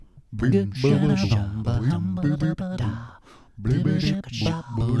Old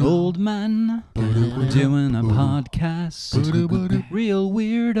man doing a podcast. Real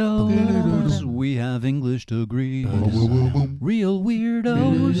weirdos. We have English degrees. Real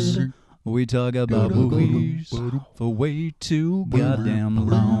weirdos. We talk about movies for way too goddamn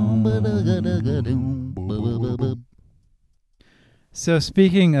long. So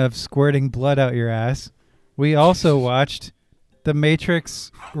speaking of squirting blood out your ass, we also watched The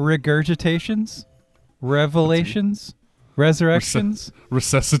Matrix Regurgitations, Revelations, Resurrections,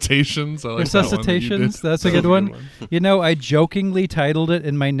 Resuscitations. I like Resuscitations. That's a good one. You know, I jokingly titled it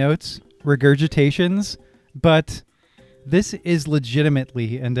in my notes, Regurgitations, but this is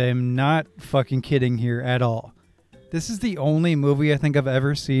legitimately, and I'm not fucking kidding here at all, this is the only movie I think I've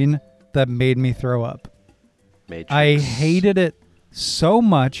ever seen that made me throw up. Matrix. I hated it so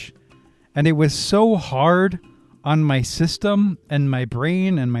much, and it was so hard on my system and my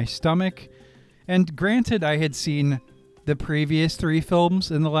brain and my stomach. And granted, I had seen the previous 3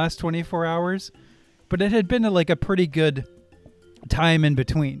 films in the last 24 hours, but it had been a pretty good time in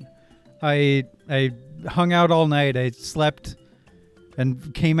between. I hung out all night. I slept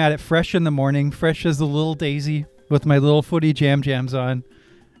and came at it fresh in the morning, fresh as a little daisy with my little footy jams on,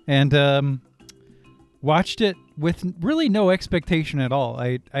 and watched it with really no expectation at all.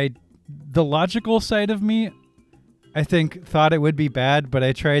 The logical side of me, I think, thought it would be bad, but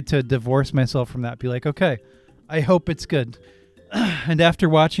I tried to divorce myself from that. Be like, okay, I hope it's good. And after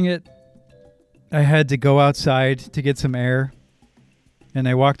watching it, I had to go outside to get some air. And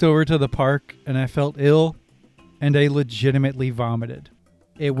I walked over to the park, and I felt ill, and I legitimately vomited.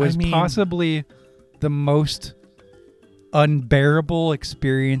 It was possibly the most unbearable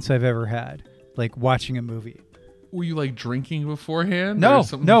experience I've ever had, like watching a movie. Were you drinking beforehand? No,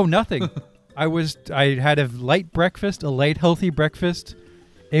 nothing. I had a light breakfast, a light healthy breakfast.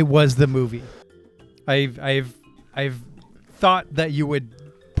 It was the movie. I've thought that you would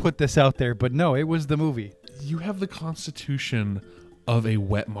put this out there, but no, it was the movie. You have the constitution of a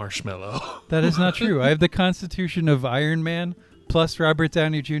wet marshmallow. That is not true. I have the constitution of Iron Man plus Robert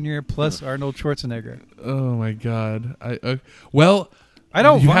Downey Jr. plus Arnold Schwarzenegger. Oh my God. I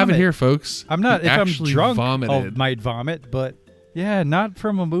don't. You have it here, folks. I'm not. If I'm drunk, vomited. I might vomit, but yeah, not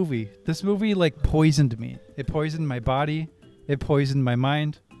from a movie. This movie poisoned me. It poisoned my body. It poisoned my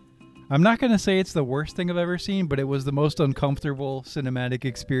mind. I'm not going to say it's the worst thing I've ever seen, but it was the most uncomfortable cinematic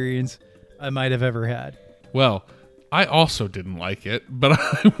experience I might have ever had. Well, I also didn't like it, but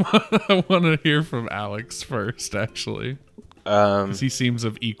I want to hear from Alex first, actually. Because he seems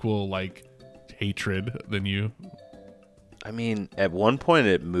of equal, hatred than you. I mean, at one point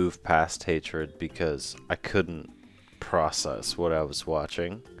it moved past hatred because I couldn't process what I was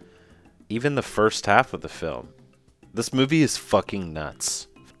watching. Even the first half of the film. This movie is fucking nuts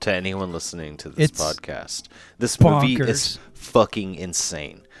to anyone listening to this podcast. This movie is fucking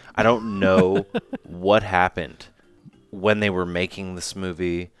insane. I don't know what happened when they were making this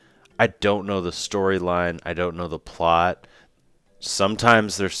movie. I don't know the storyline. I don't know the plot.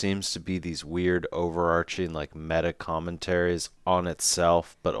 Sometimes there seems to be these weird overarching meta commentaries on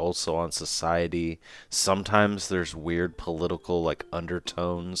itself, but also on society. Sometimes there's weird political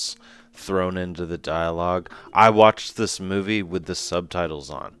undertones thrown into the dialogue. I watched this movie with the subtitles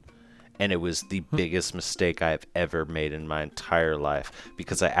on, and it was the biggest mistake I've ever made in my entire life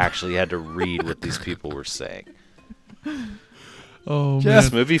because I actually had to read what these people were saying. Oh, Jeff,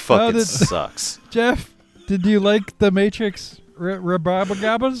 this movie fucking sucks. Jeff, did you like The Matrix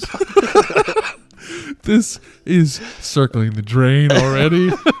Rebarfiblations? This is circling the drain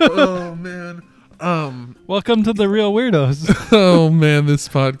already. Oh man. Welcome to the Real Weirdos. Oh man, this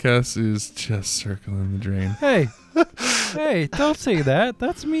podcast is just circling the drain. Hey, don't say that.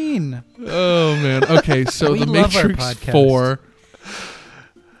 That's mean. Oh man. Okay, so The Matrix 4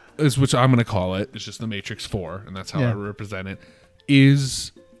 is, which I'm going to call it, it's just The Matrix 4, and that's how I represent it,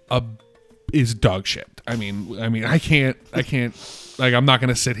 is dog shit. I mean, I can't. I'm not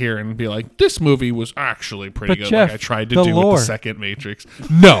gonna sit here and be like, this movie was actually pretty good. Jeff, I tried to do lore. with the second Matrix.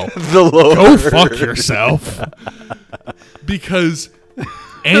 No, the lore. Go fuck yourself. Because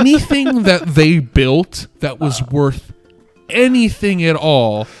anything that they built that was worth anything at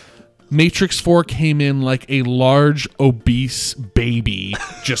all, Matrix 4 came in like a large, obese baby,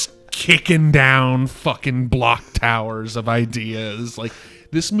 just kicking down fucking block towers of ideas.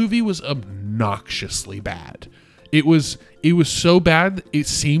 This movie was obnoxiously bad. It was so bad, it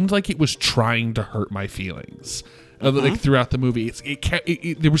seemed like it was trying to hurt my feelings. Throughout the movie.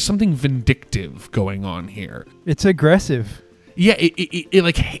 There was something vindictive going on here. It's aggressive. Yeah,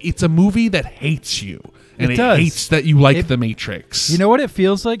 it's a movie that hates you. and It it does. hates that you like the Matrix. You know what it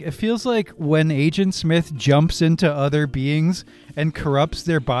feels like? It feels like when Agent Smith jumps into other beings and corrupts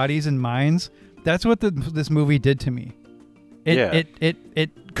their bodies and minds. That's what this movie did to me.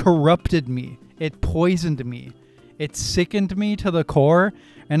 It corrupted me. It poisoned me. It sickened me to the core,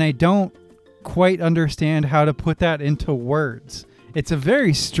 and I don't quite understand how to put that into words. It's a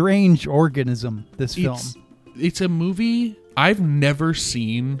very strange organism, this film. It's a movie. I've never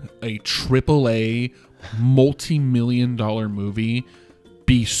seen a AAA multi-million-dollar movie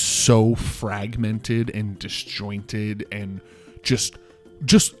be so fragmented and disjointed and just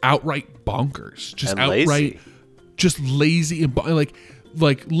outright bonkers, just and outright lazy. just lazy and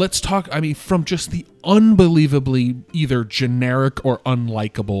like let's talk. I mean, from just the unbelievably either generic or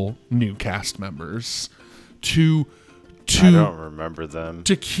unlikable new cast members to I don't remember them.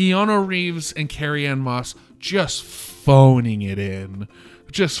 to Keanu Reeves and Carrie-Anne Moss just phoning it in.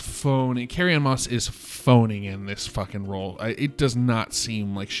 Just phoning. Carrie-Anne Moss is phoning in this fucking role. It does not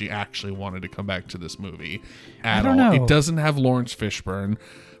seem like she actually wanted to come back to this movie at all. know. It doesn't have Lawrence Fishburne.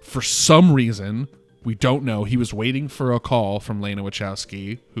 For some reason, we don't know. He was waiting for a call from Lana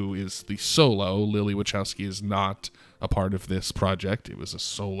Wachowski, who is the solo. Lily Wachowski is not a part of this project. It was a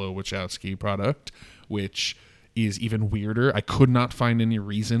solo Wachowski product, which is even weirder. I could not find any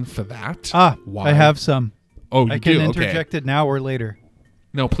reason for that. Why? I have some. Oh, you I can do? interject it now or later.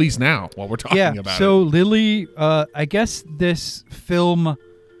 No, please now, while we're talking about so it. Lily, I guess this film,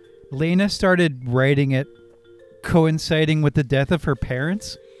 Lena started writing it coinciding with the death of her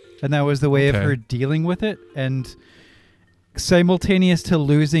parents, and that was the way of her dealing with it, and simultaneous to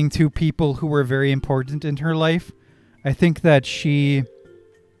losing two people who were very important in her life, I think that she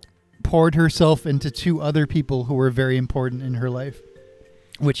poured herself into two other people who were very important in her life,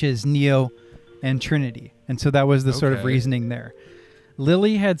 which is Neo and Trinity. And so that was the sort of reasoning there.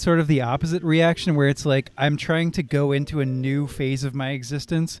 Lily had sort of the opposite reaction where it's like, I'm trying to go into a new phase of my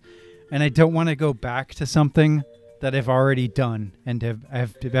existence and I don't want to go back to something that I've already done and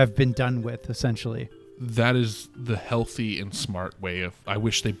have been done with, essentially. That is the healthy and smart way of, I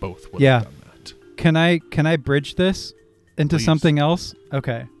wish they both would have done that. Can I bridge this into Please. something else?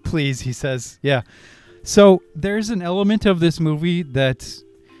 Okay. Please, he says. Yeah. So there's an element of this movie that...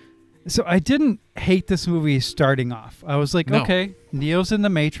 So I didn't hate this movie starting off. I was like, okay, Neo's in the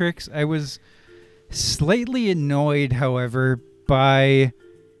Matrix. I was slightly annoyed, however, by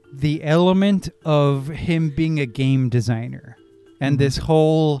the element of him being a game designer and this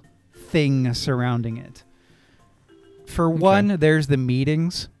whole thing surrounding it. For one, there's the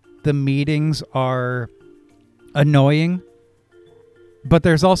meetings. The meetings are annoying, but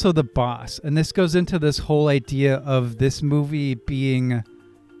there's also the boss. And this goes into this whole idea of this movie being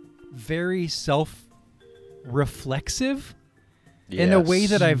very self-reflexive in a way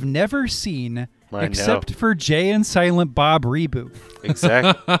that I've never seen except for Jay and Silent Bob reboot.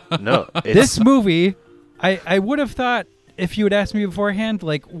 Exactly. No, This movie, I would have thought, if you had asked me beforehand,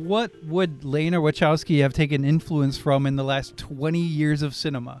 like, what would Lana Wachowski have taken influence from in the last 20 years of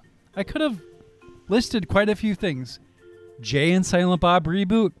cinema? I could have listed quite a few things. Jay and Silent Bob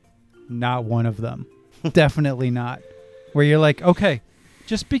reboot, not one of them. Definitely not. Where you're like, okay,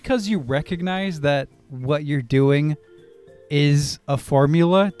 just because you recognize that what you're doing is a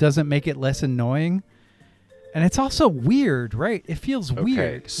formula doesn't make it less annoying. And it's also weird, right? It feels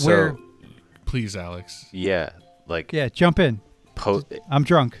weird. So, please, Alex. Yeah. Yeah, jump in. I'm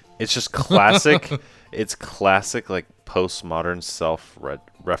drunk. It's just classic. It's classic, like, postmodern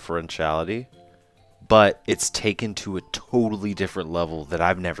self-referentiality. But it's taken to a totally different level that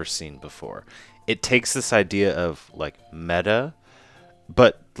I've never seen before. It takes this idea of, like, meta,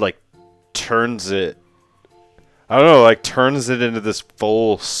 but, like, turns it into this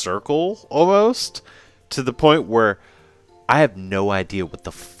full circle almost, to the point where I have no idea what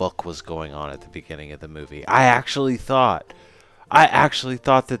the fuck was going on at the beginning of the movie. I actually thought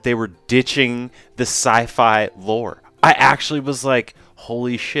that they were ditching the sci-fi lore. I actually was like,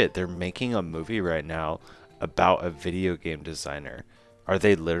 holy shit, they're making a movie right now about a video game designer. Are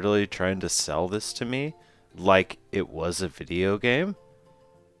they literally trying to sell this to me like it was a video game?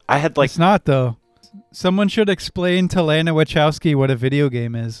 I had like... It's not, though. Someone should explain to Lana Wachowski what a video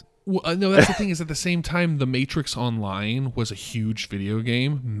game is. Well, no, that's the thing, is at the same time, The Matrix Online was a huge video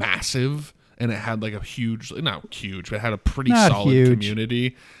game, massive, and it had like a huge, not huge, but it had a pretty solid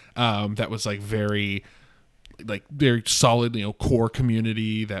community that was like very solid, core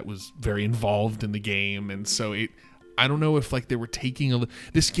community that was very involved in the game. And so I don't know if like they were taking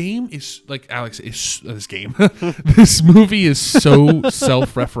this game is like, Alex, this movie is so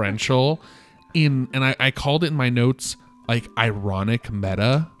self-referential and I called it in my notes like ironic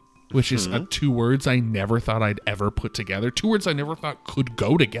meta. which is two words I never thought I'd ever put together. Two words I never thought could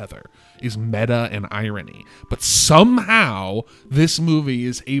go together is meta and irony. But somehow this movie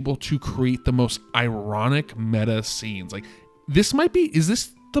is able to create the most ironic meta scenes. Like, is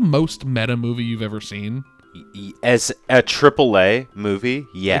this the most meta movie you've ever seen? As a AAA movie,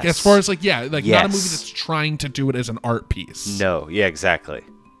 yes. Like, as far as not a movie Yes. that's trying to do it as an art piece. No, yeah, exactly.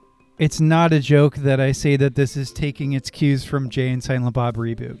 It's not a joke that I say that this is taking its cues from Jay and Silent Bob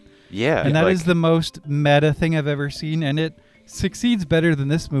reboot. Yeah. And that is the most meta thing I've ever seen, and it succeeds better than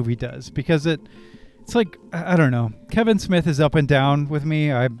this movie does because it's like, I don't know. Kevin Smith is up and down with me.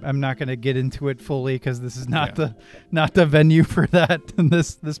 I'm not going to get into it fully because this is not the venue for that in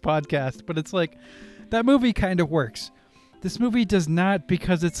this podcast. But it's like, that movie kind of works. This movie does not,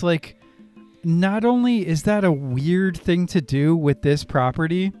 because it's like, not only is that a weird thing to do with this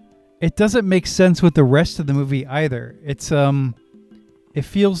property, it doesn't make sense with the rest of the movie either. It's it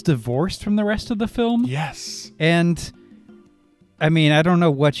feels divorced from the rest of the film. Yes. And I mean, I don't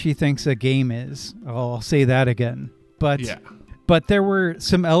know what she thinks a game is. I'll say that again. But there were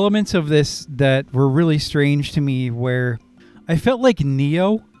some elements of this that were really strange to me where I felt like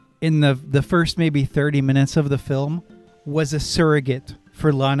Neo in the first maybe 30 minutes of the film was a surrogate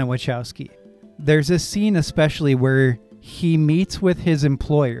for Lana Wachowski. There's a scene especially where he meets with his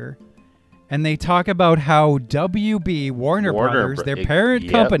employer and they talk about how WB, Warner Brothers, their parent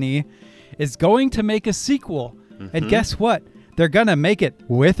company, is going to make a sequel. And guess what? They're going to make it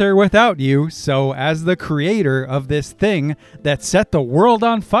with or without you. So as the creator of this thing that set the world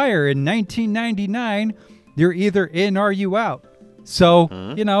on fire in 1999, you're either in or you out.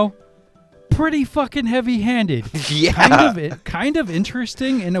 So, pretty fucking heavy-handed. Yeah. Kind of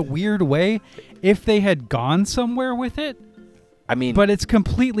interesting in a weird way if they had gone somewhere with it. I mean, but it's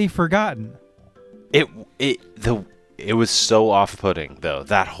completely forgotten. It was so off-putting though.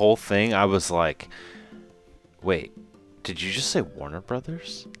 That whole thing, I was like, wait, did you just say Warner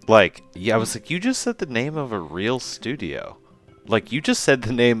Brothers? Like, yeah, I was like, you just said the name of a real studio. Like, you just said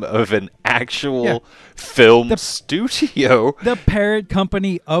the name of an actual film studio. The parent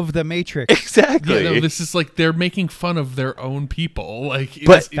company of The Matrix. Exactly. Yeah, no, this is like they're making fun of their own people. Like,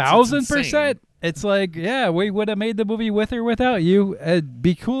 but it's 1,000%. It's like, yeah, we would have made the movie with or without you. It'd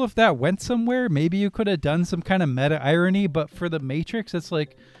be cool if that went somewhere. Maybe you could have done some kind of meta irony. But for The Matrix, it's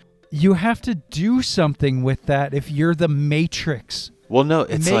like, you have to do something with that if you're The Matrix. Well, no,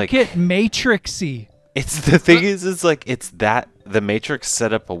 it's Make it Matrixy. It's the thing is like, it's that The Matrix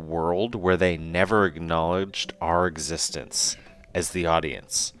set up a world where they never acknowledged our existence as the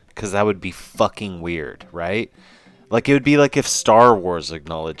audience. Because that would be fucking weird, right? Like, it would be like if Star Wars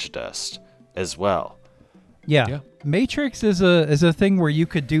acknowledged us as well. Yeah. Matrix is a thing where you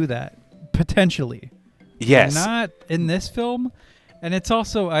could do that, potentially. Yes. Not in this film. And it's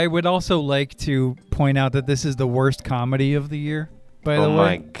also, I would also like to point out that this is the worst comedy of the year, by the way. Oh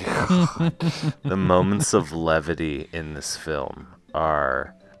my god. The moments of levity in this film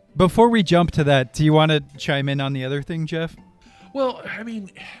are... Before we jump to that, do you want to chime in on the other thing, Jeff? Well, I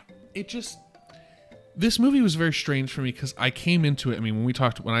mean, this movie was very strange for me because I came into it. I mean,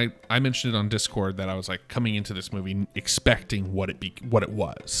 when I mentioned it on Discord that I was like coming into this movie expecting what it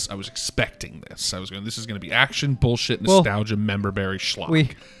was. I was expecting this. I was going, this is going to be action, bullshit, nostalgia, memberberry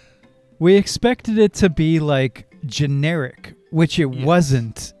schlock. We expected it to be like generic, which it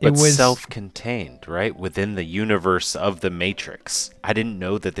wasn't. But it was self-contained, right? Within the universe of The Matrix. I didn't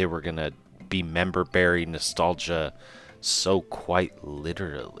know that they were going to be memberberry nostalgia so quite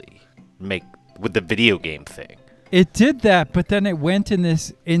literally. With the video game thing. It did that, but then it went in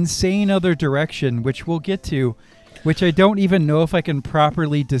this insane other direction, which we'll get to, which I don't even know if I can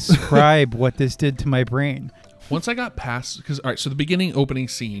properly describe what this did to my brain. Once I got past, because, all right, so the beginning opening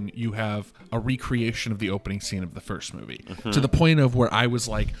scene, you have a recreation of the opening scene of the first movie, to the point of where I was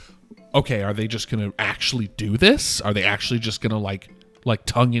like, okay, are they just going to actually do this? Are they actually just going to like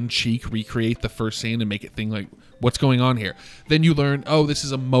tongue-in-cheek recreate the first scene and make it think like, what's going on here? Then you learn, oh, this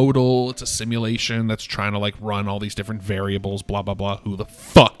is a modal, it's a simulation that's trying to like run all these different variables, blah, blah, blah. Who the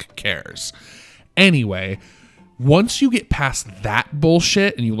fuck cares? Anyway, once you get past that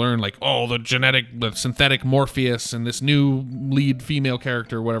bullshit and you learn like, oh, the synthetic Morpheus and this new lead female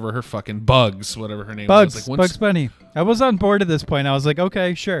character, whatever her fucking Bugs, whatever her name was. Like, Bugs Bunny. I was on board at this point. I was like,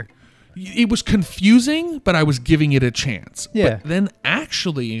 okay, sure. It was confusing, but I was giving it a chance. Yeah. But then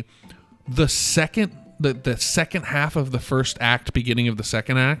actually, the second half of the first act, beginning of the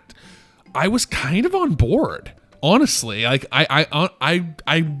second act, I was kind of on board. Honestly, like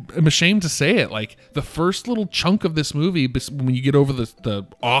I'm ashamed to say it. Like the first little chunk of this movie, when you get over the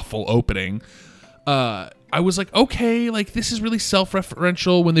awful opening, I was like, okay, like this is really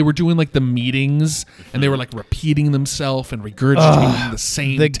self-referential when they were doing like the meetings and they were like repeating themselves and regurgitating the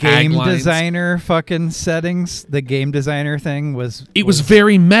same the game taglines. designer fucking settings, the game designer thing was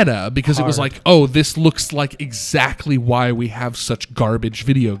very meta because it was hard. like, oh, this looks like exactly why we have such garbage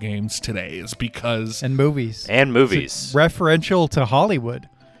video games today is because and movies. Movies. Referential to Hollywood.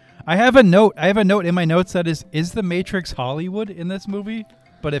 I have a note in my notes that is the Matrix Hollywood in this movie?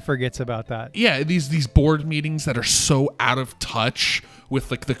 But it forgets about that. yeah, these board meetings that are so out of touch with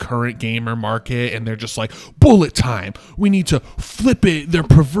like the current gamer market, and they're just like, bullet time. We need to flip it. Their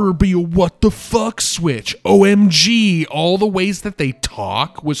proverbial what the fuck switch. OMG. All the ways that they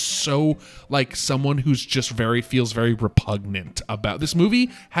talk was so like someone who's just feels very repugnant about this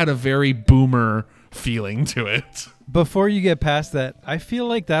movie. Had a very boomer feeling to it. Before you get past that, I feel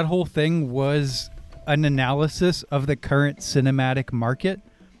like that whole thing was an analysis of the current cinematic market.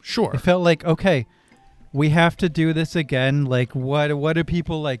 Sure. It felt like, okay, we have to do this again. Like, what do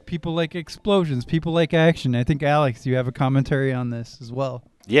people like? People like explosions. People like action. I think, Alex, you have a commentary on this as well.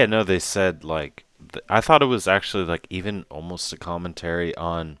 Yeah, no, they said, like, I thought it was actually, like, even almost a commentary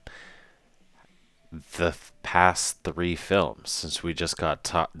on the past 3 films, since we just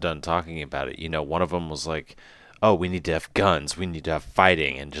got done talking about it. You know, one of them was like, oh, we need to have guns, we need to have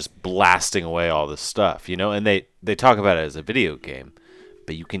fighting, and just blasting away all this stuff, you know? And they talk about it as a video game,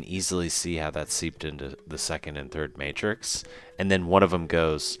 but you can easily see how that seeped into the second and third Matrix. And then one of them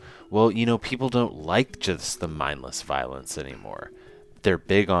goes, well, you know, people don't like just the mindless violence anymore. They're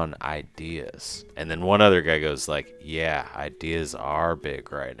big on ideas. And then one other guy goes like, yeah, ideas are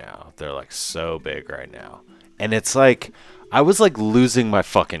big right now. They're like so big right now. And it's like, I was like losing my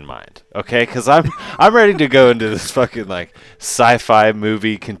fucking mind, okay? Because I'm ready to go into this fucking like sci-fi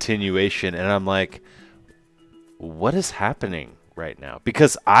movie continuation, and I'm like, what is happening right now?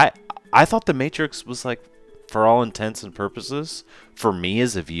 Because I thought The Matrix was like, for all intents and purposes, for me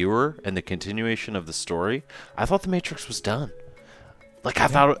as a viewer and the continuation of the story, I thought The Matrix was done. Like I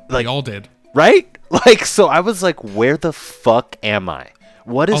thought, like they all did. right? Like so, I was like, where the fuck am I?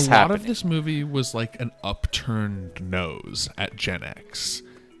 What is happening? A lot of this movie was like an upturned nose at Gen X.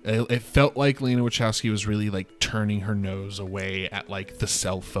 It felt like Lena Wachowski was really like turning her nose away at like the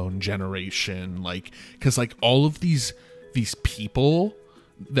cell phone generation, like because like all of these people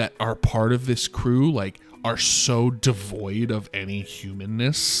that are part of this crew like are so devoid of any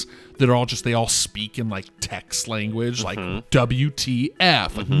humanness. They all speak in like text language, like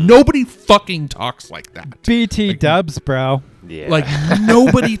WTF. Like nobody fucking talks like that. BT like, dubs, bro. Yeah. Like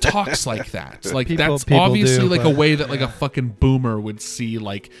nobody talks like that. Like People that's obviously do, like a but- way that like a fucking boomer would see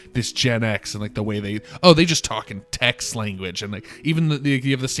like this Gen X and like the way they just talk in text language, and like even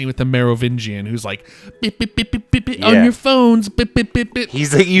you have the scene with the Merovingian who's like bip, bip, bip, bip, bip, bip, on Yeah. your phones. Bip, bip, bip, bip.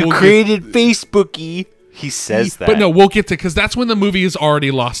 He's like, you We'll created Facebooky. He says that. But no, we'll get to because that's when the movie has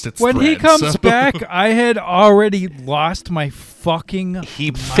already lost its When he thread, comes so- back, I had already lost my fucking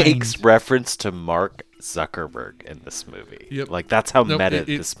He mind. makes reference to Mark Zuckerberg in this movie. Yep. Like that's how Nope, meta it-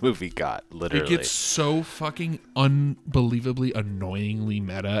 this movie got. Literally, It gets so fucking unbelievably annoyingly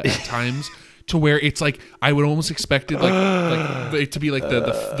meta at times to where it's like I would almost expect it like it to be like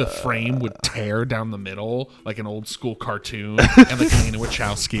the frame would tear down the middle like an old school cartoon, and like Lena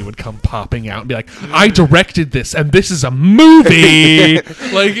Wachowski would come popping out and be like, I directed this and this is a movie.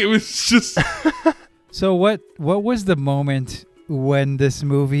 Like it was just So what was the moment when this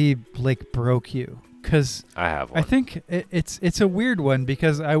movie like broke you? Because I have one. I think it's a weird one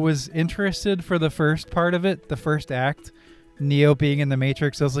because I was interested for the first part of it, the first act, Neo being in the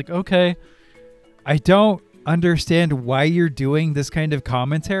Matrix. I was like, okay, I don't understand why you're doing this kind of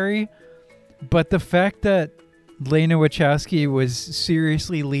commentary, but the fact that Lena Wachowski was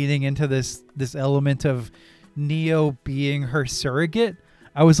seriously leaning into this element of Neo being her surrogate,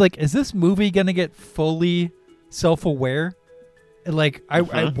 I was like, is this movie gonna get fully self-aware? Like I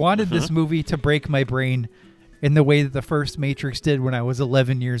wanted this movie to break my brain in the way that the first Matrix did when I was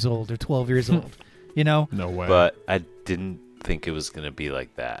 11 years old or 12 years old. You know? no way. But I didn't think it was gonna be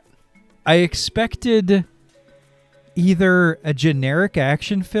like that. I expected either a generic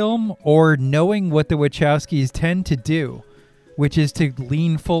action film or knowing what the Wachowskis tend to do, which is to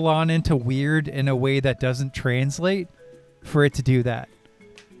lean full on into weird in a way that doesn't translate, for it to do that.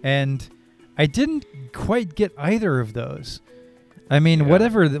 And I didn't quite get either of those. I mean, Yeah.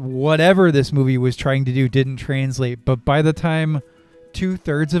 whatever this movie was trying to do didn't translate, but by the time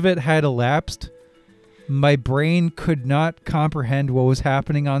 2/3 of it had elapsed, my brain could not comprehend what was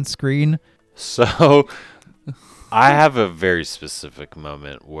happening on screen. So I have a very specific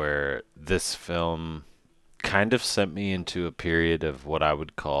moment where this film kind of sent me into a period of what I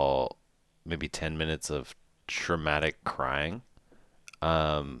would call maybe 10 minutes of traumatic crying.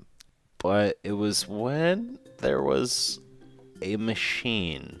 But it was when there was a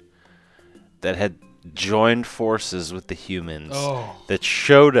machine that had joined forces with the humans that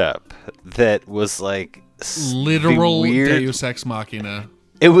showed up that was like Literal the weird, Deus Ex Machina.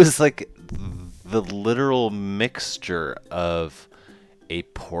 It was like the literal mixture of a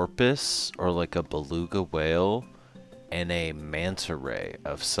porpoise or like a beluga whale and a manta ray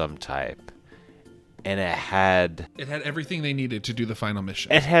of some type. And it had everything they needed to do the final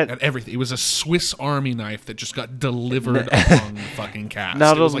mission. It had everything. It was a Swiss Army knife that just got delivered among the fucking cast.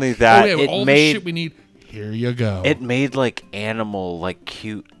 Not it was only like, that, oh, yeah, it all made the shit we need. Here you go. It made like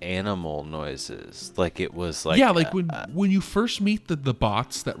cute animal noises. Like it was like yeah, like when you first meet the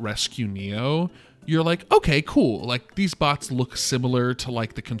bots that rescue Neo, you're like, okay, cool. Like these bots look similar to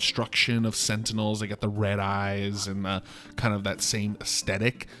like the construction of Sentinels. They got the red eyes and kind of that same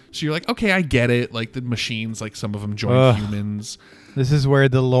aesthetic. So you're like, okay, I get it. Like the machines, like some of them join humans. This is where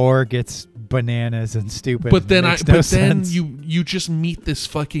the lore gets bananas and stupid. But then sense. you just meet this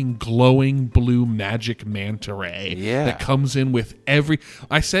fucking glowing blue magic manta ray that comes in with every.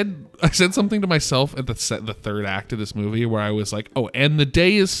 I said something to myself at the third act of this movie where I was like, oh, and the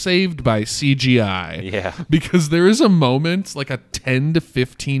day is saved by CGI. Yeah. Because there is a moment, like a 10 to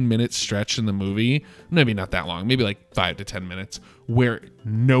 15 minute stretch in the movie, maybe not that long, maybe like 5 to 10 minutes, where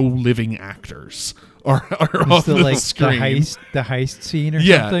no living actors are on the screen. The heist scene or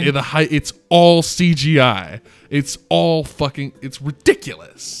something? Yeah, it's all CGI. It's all fucking, it's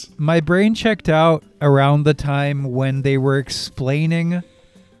ridiculous. My brain checked out around the time when they were explaining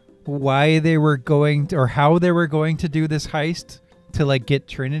why they were going to, or how they were going to do this heist to like get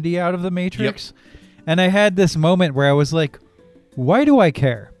Trinity out of the Matrix. Yep. And I had this moment where I was like, why do I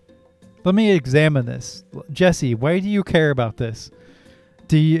care? Let me examine this. Jesse, why do you care about this?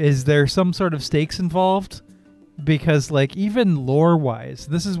 Is there some sort of stakes involved? Because like even lore wise,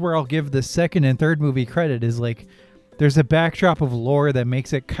 this is where I'll give the second and third movie credit, is like there's a backdrop of lore that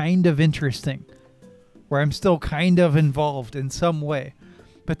makes it kind of interesting, where I'm still kind of involved in some way.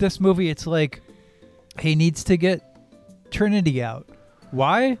 But this movie, it's like he needs to get Trinity out.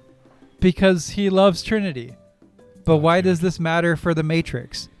 Why? Because he loves Trinity. But why does this matter for the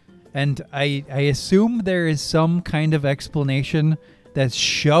Matrix? And I assume there is some kind of explanation that's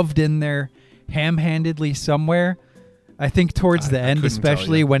shoved in there ham-handedly somewhere. I think towards the end,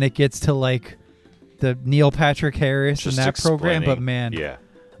 especially when it gets to like the Neil Patrick Harris and that program. But man,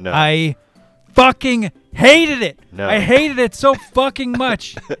 I fucking hated it. No. I hated it so fucking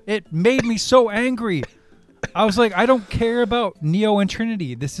much. It made me so angry. I was like, I don't care about Neo and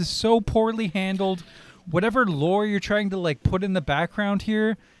Trinity. This is so poorly handled. Whatever lore you're trying to like put in the background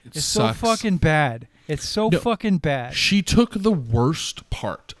here is so fucking bad. It's so fucking bad. She took the worst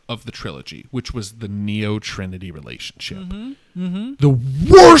part of the trilogy, which was the Neo-Trinity relationship. The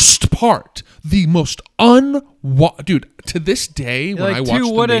worst part. The most dude, to this day, when I watch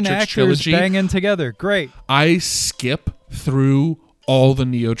the Matrix trilogy, banging together. Great. I skip through all the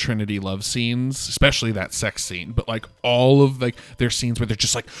Neo-Trinity love scenes, especially that sex scene, but like all of like their scenes where they're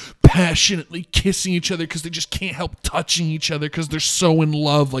just like passionately kissing each other because they just can't help touching each other because they're so in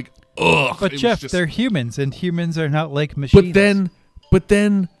love. Like, ugh. But Jeff, they're humans, and humans are not like machines. But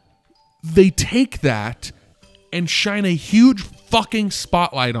then they take that and shine a huge fucking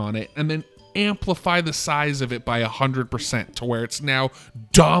spotlight on it, and then amplify the size of it by 100% to where it's now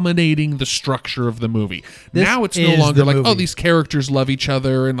dominating the structure of the movie. Now it's no longer like, oh, these characters love each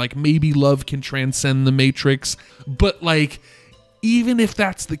other and like maybe love can transcend the Matrix. But like, even if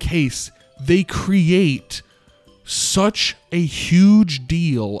that's the case, they create such a huge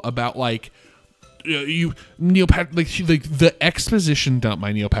deal about like Neil Patrick, like the exposition dump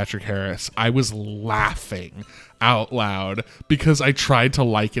by Neil Patrick Harris. I was laughing out loud because I tried to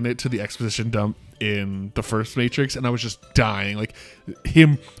liken it to the exposition dump in the first Matrix, and I was just dying. Like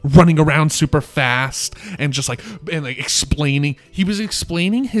him running around super fast and just like explaining. He was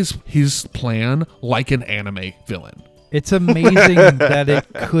explaining his plan like an anime villain. It's amazing that it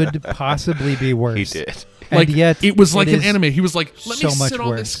could possibly be worse. He did. Like, and yet it was like an anime. He was like, let me sit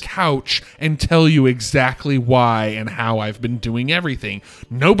on this couch and tell you exactly why and how I've been doing everything.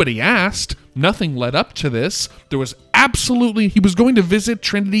 Nobody asked. Nothing led up to this. There was he was going to visit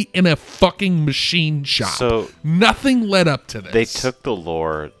Trinity in a fucking machine shop. So nothing led up to this. They took the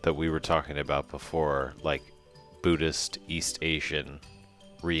lore that we were talking about before, like Buddhist, East Asian,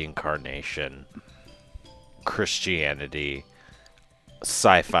 reincarnation, Christianity,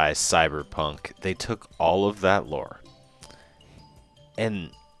 sci-fi, cyberpunk. They took all of that lore and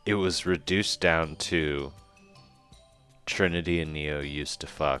it was reduced down to Trinity and Neo used to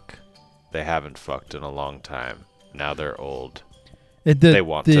fuck they haven't fucked in a long time. Now they're old. They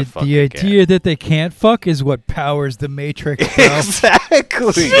want to fuck the again. idea that they can't fuck is what powers the Matrix. Bro.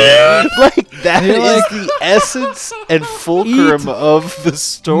 Exactly. Like that You're is like, the essence and fulcrum of the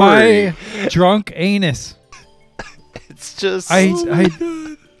story. My drunk anus. It's just I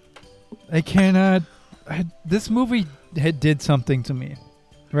cannot. This movie did something to me,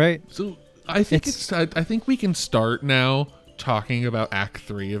 right? So I think I think we can start now talking about Act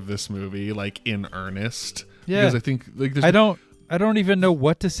 3 of this movie, like in earnest. Yeah. Because I think like there's I don't even know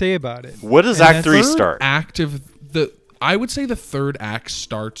what to say about it. What does And Act 3 that's- start? I would say the third act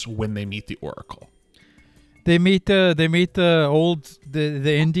starts when they meet the Oracle. They meet the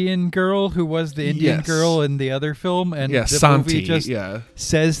Indian girl who was the Indian Yes. girl in the other film, and Yeah, the Santi. movie just Yeah.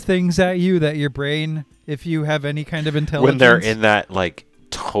 says things at you that your brain, if you have any kind of intelligence, When they're in that like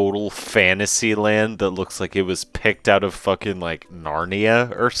total fantasy land that looks like it was picked out of fucking like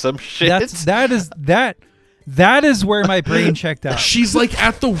Narnia or some shit. that is where my brain checked out. She's like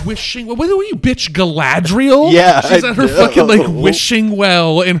at the wishing. What are you, bitch? Galadriel? Yeah, she's I at her know. fucking like wishing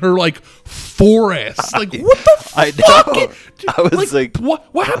well in her like forest. Like what the I fuck? know. I was like, what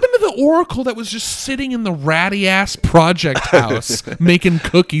happened to the Oracle that was just sitting in the ratty ass project house making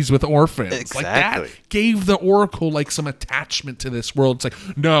cookies with orphans? Like Exactly. that gave the Oracle like some attachment to this world. It's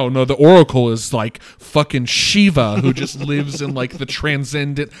like no, the Oracle is like fucking Shiva who just lives in like the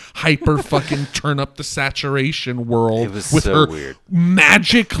transcendent hyper fucking turn up the saturation world It was with so her weird.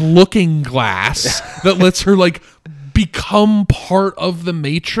 magic looking glass that lets her like become part of the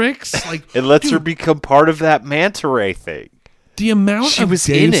Matrix. Like it lets her dude, become part of that manta ray thing. the amount She of was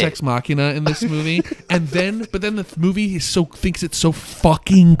in Deus it. Ex Machina in this movie, but then the movie thinks it's so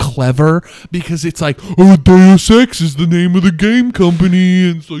fucking clever because it's like, oh, Deus Ex is the name of the game company,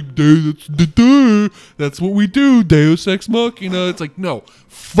 and it's like, that's what we do, Deus Ex Machina. It's like, no,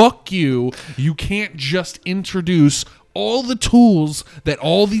 fuck you. You can't just introduce all the tools that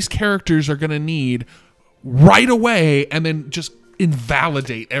all these characters are gonna need right away, and then just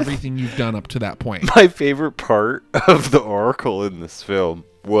invalidate everything you've done up to that point. My favorite part of the Oracle in this film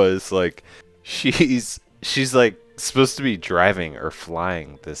was like she's like supposed to be driving or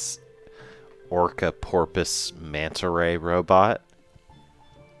flying this orca porpoise manta ray robot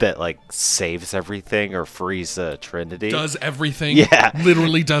that like saves everything or frees Trinity. Does everything. Yeah.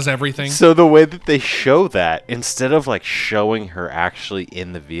 Literally does everything. So the way that they show that, instead of like showing her actually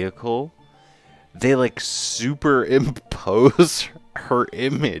in the vehicle, they like superimpose her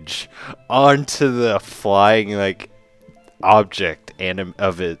image onto the flying like object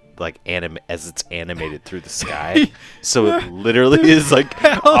of it, like as it's animated through the sky. So it literally is like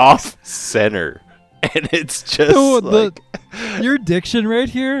off center, and it's just like your diction right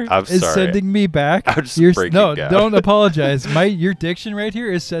here I'm is sorry. sending me back. I'm just breaking down. Don't apologize. Your diction right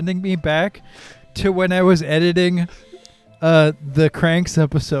here is sending me back to when I was editing the Cranks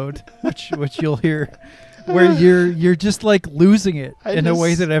episode, which you'll hear, where you're just like losing it in a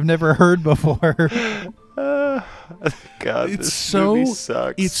way that I've never heard before. God, It's this so movie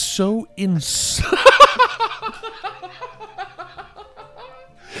sucks. It's so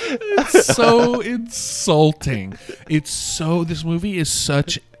it's so insulting. This movie is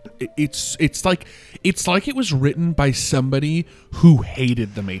such it's like it was written by somebody who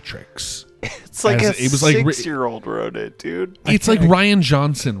hated the Matrix. It's like As a it was like 6-year-old wrote it, dude. It's like Ryan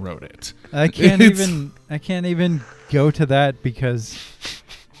Johnson wrote it. I can't It's- even go to that because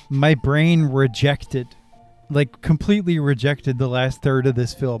my brain completely rejected the last third of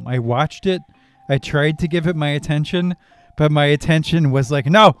this film. I watched it. I tried to give it my attention, but my attention was like,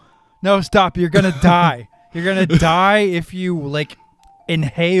 no, stop. You're going to die. You're going to die if you like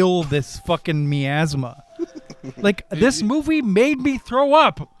inhale this fucking miasma. Like this movie made me throw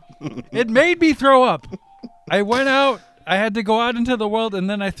up. It made me throw up. I went out. I had to go out into the world, and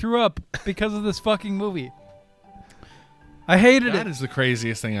then I threw up because of this fucking movie. I hated it. That is the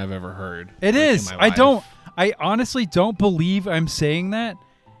craziest thing I've ever heard. It like, is. in my life. I honestly don't believe I'm saying that,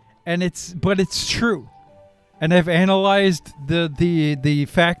 but it's true. And I've analyzed the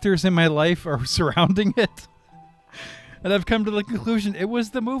factors in my life are surrounding it, and I've come to the conclusion it was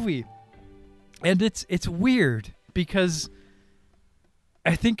the movie. And it's weird because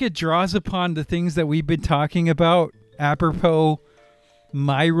I think it draws upon the things that we've been talking about apropos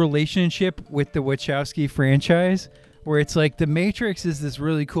my relationship with the Wachowski franchise, where it's like The Matrix is this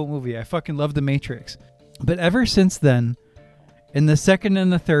really cool movie. I fucking love The Matrix. But ever since then, in the second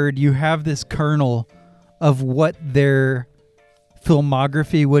and the third, you have this kernel of what their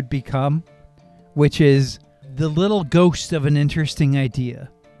filmography would become, which is the little ghost of an interesting idea,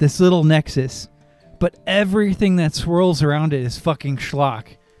 this little nexus. But everything that swirls around it is fucking schlock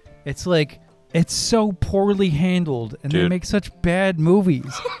It's like, it's so poorly handled, and they Dude. make such bad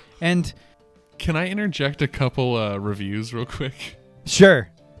movies. And Can I interject a couple reviews real quick? sure,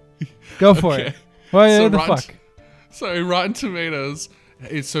 go for Okay. it. What So the Rotten- fuck? Sorry, Rotten Tomatoes.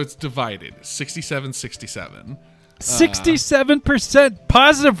 So it's divided. 67-67. 67%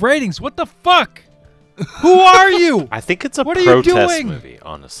 positive ratings. What the fuck? Who are you? I think it's a What are you protest doing? movie,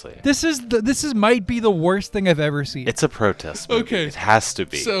 honestly. This is might be the worst thing I've ever seen. It's a protest movie. Okay. It has to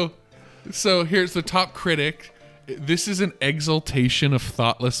be. So here's the top critic. This is an exaltation of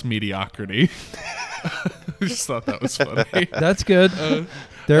thoughtless mediocrity. I just thought that was funny. That's good.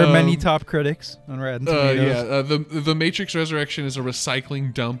 There are many top critics on Rotten Tomatoes. The Matrix Resurrection is a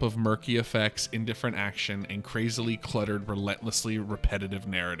recycling dump of murky effects, indifferent action, and crazily cluttered, relentlessly repetitive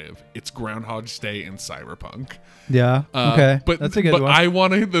narrative. It's Groundhog's Day and Cyberpunk. Yeah. Okay. But That's a good but one. I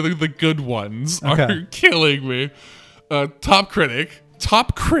wanted the good ones are Okay. killing me. Top critic.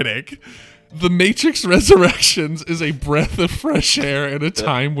 The Matrix Resurrections is a breath of fresh air at a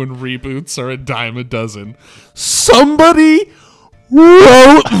time when reboots are a dime a dozen. Somebody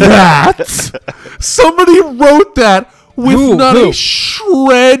wrote that. Somebody wrote that with not Who? a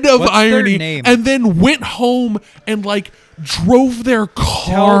shred of What's their irony, name? and then went home and like drove their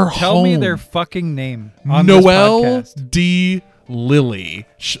car Tell home. me their fucking name on this Noel podcast. D. Lilly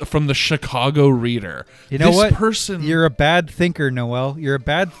from the Chicago Reader. You know this what? person, You're a bad thinker, Noel. You're a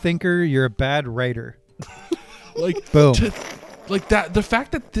bad thinker. You're a bad writer. like, Boom. like that. The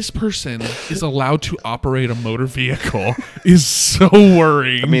fact that this person is allowed to operate a motor vehicle is so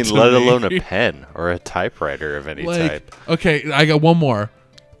worrying. I mean, to let me. alone a pen or a typewriter of any type. Okay, I got one more.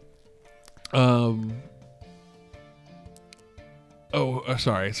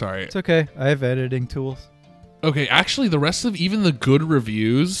 Sorry. It's okay. I have editing tools. Okay, actually, the rest of even the good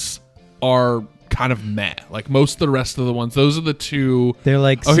reviews are kind of meh. Like most of the rest of the ones, those are the two. They're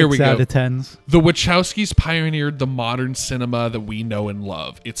like Oh, here we 6 out go. of 10s. The Wachowskis pioneered the modern cinema that we know and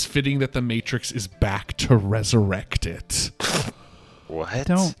love. It's fitting that The Matrix is back to resurrect it. What?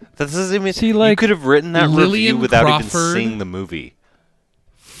 Don't- That doesn't even. See, you like, could have written that review Lillian without Crawford- even seeing the movie.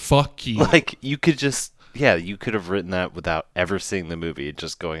 Fuck you. Like, you could just. Yeah, you could have written that without ever seeing the movie,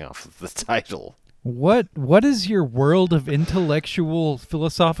 just going off of the title. What is your world of intellectual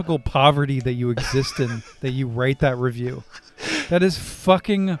philosophical poverty that you exist in that you write that review? That is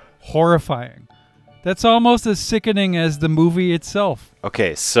fucking horrifying. That's almost as sickening as the movie itself.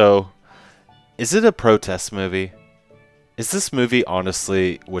 Okay, so. Is it a protest movie? Is this movie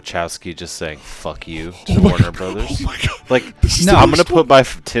honestly Wachowski just saying "fuck you" to Warner Brothers? Oh my god! Like, This is No. the I'm gonna worst put my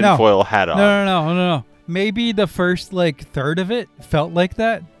tinfoil hat on. No. Maybe the first third of it felt like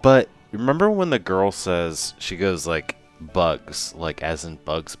that. But remember when the girl says she goes like bugs, like as in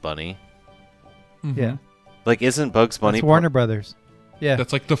Bugs Bunny? one. Yeah. Like, isn't Bugs Bunny? It's Warner Brothers. Yeah.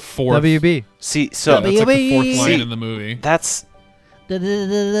 That's like the fourth. WB. See, so That's like the fourth WB. line See, in the movie. that's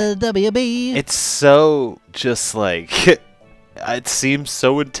WB. it's so just like it seems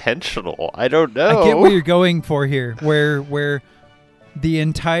so intentional. I don't know. I get what you're going for here, where the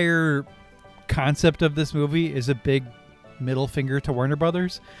entire concept of this movie is a big middle finger to Warner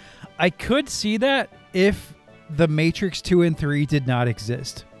Brothers. I could see that if The Matrix 2 and 3 did not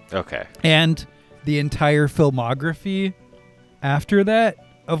exist. Okay. And the entire filmography after that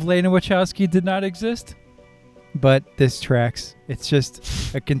of Lana Wachowski did not exist. But this tracks. It's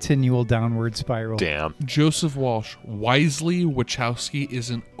just a continual downward spiral. Damn. Joseph Walsh, wisely, Wachowski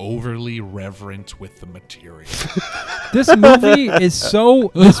isn't overly reverent with the material. This movie is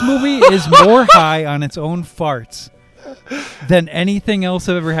more high on its own farts than anything else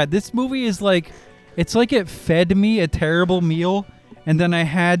I've ever had. This movie is it's like it fed me a terrible meal and then I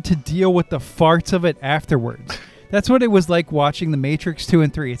had to deal with the farts of it afterwards. That's what it was like watching The Matrix 2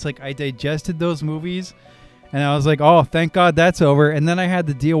 and 3. It's like I digested those movies and I was like, oh, thank God that's over. And then I had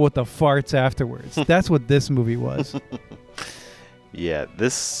to deal with the farts afterwards. That's what this movie was. Yeah,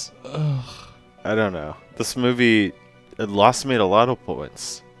 this. I don't know. This movie, it lost me at a lot of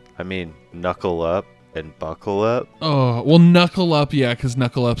points. I mean, Knuckle Up and Buckle Up. Oh, well, Knuckle Up, yeah, because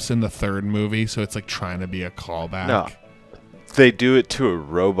Knuckle Up's in the third movie, so it's like trying to be a callback. No. They do it to a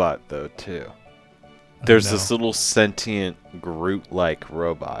robot, though, too. There's No. this little sentient Groot-like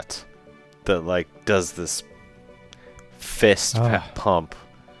robot that, does this fist pump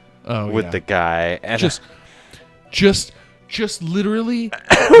with the guy. And Just literally.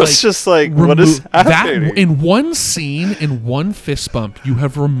 it was just like, what is happening? That in one scene, in one fist bump, you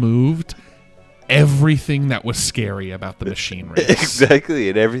have removed everything that was scary about the machine race. Exactly,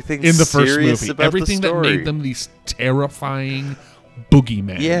 and everything In the first serious movie, about everything the that story. made them these terrifying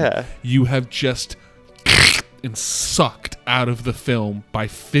boogeymen. Yeah. You have just and sucked out of the film by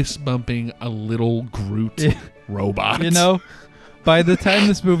fist bumping a little Groot robot. You know, by the time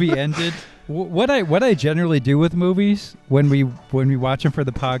this movie ended, what I generally do with movies when we watch them for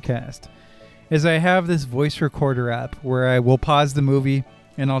the podcast is I have this voice recorder app where I will pause the movie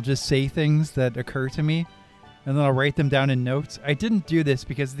and I'll just say things that occur to me, and then I'll write them down in notes. I didn't do this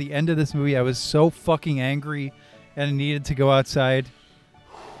because at the end of this movie I was so fucking angry and I needed to go outside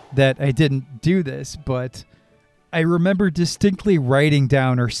that I didn't do this, but I remember distinctly writing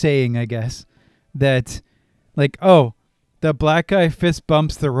down, or saying, I guess, that like, oh, the black guy fist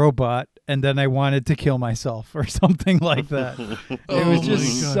bumps the robot and then I wanted to kill myself or something like that. It was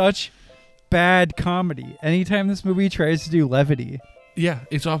just such bad comedy. Anytime this movie tries to do levity. Yeah,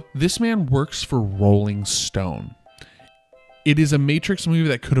 it's off. This man works for Rolling Stone. It is a Matrix movie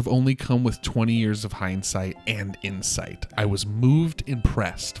that could have only come with 20 years of hindsight and insight. I was moved,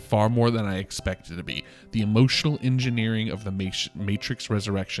 impressed, far more than I expected to be. The emotional engineering of the Matrix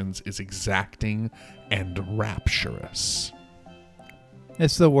Resurrections is exacting and rapturous.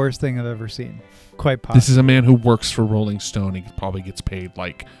 It's the worst thing I've ever seen. Quite possibly. This is a man who works for Rolling Stone. He probably gets paid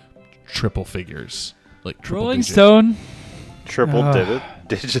like triple figures. Like triple Rolling digits. Stone. Triple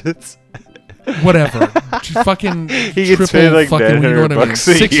digits. Whatever. Fucking He gets triple paid like fucking, you know what I mean? $900 a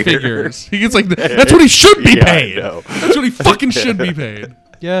 6 year. figures. He gets like that's what he should be Yeah, I paid. know. That's what he fucking should be paid.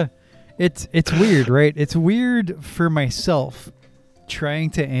 Yeah. It's weird, right? It's weird for myself trying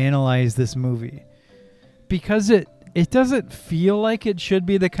to analyze this movie because it doesn't feel like it should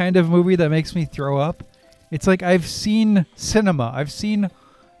be the kind of movie that makes me throw up. It's like I've seen cinema. I've seen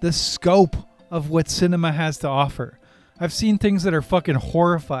the scope of what cinema has to offer. I've seen things that are fucking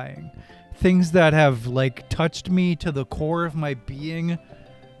horrifying. Things that have like touched me to the core of my being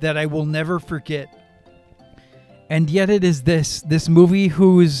that I will never forget. And yet it is this movie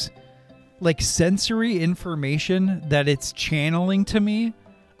whose like sensory information that it's channeling to me,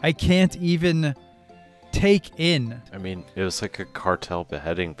 I can't even take in. I mean, it was like a cartel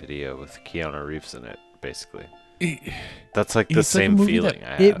beheading video with Keanu Reeves in it, basically. That's like the It's like a same movie feeling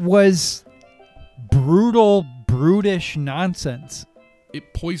that- I It had. was brutal, brutish nonsense.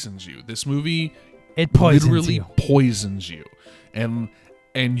 It poisons you. This movie It poisons literally you. poisons you, and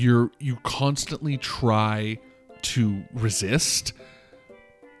you constantly try to resist,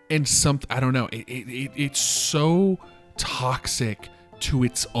 and I don't know. It's so toxic to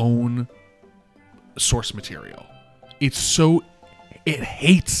its own source material. It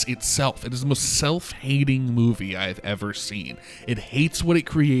hates itself. It is the most self-hating movie I've ever seen. It hates what it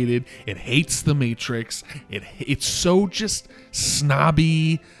created. It hates the Matrix. It's so just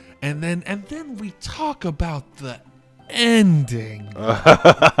snobby. And then we talk about the ending.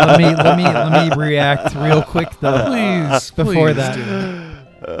 let me react real quick though. Please, Before please that. do.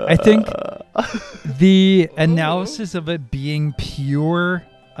 I think the analysis of it being pure,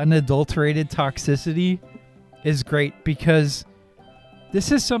 unadulterated toxicity is great because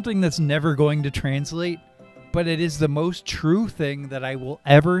this is something that's never going to translate, but it is the most true thing that I will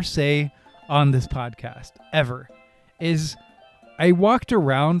ever say on this podcast, ever, is I walked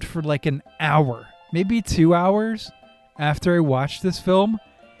around for like an hour, maybe 2 hours after I watched this film,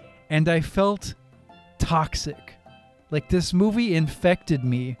 and I felt toxic. Like this movie infected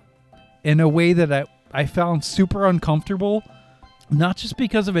me in a way that I found super uncomfortable, not just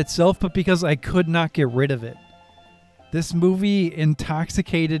because of itself, but because I could not get rid of it. This movie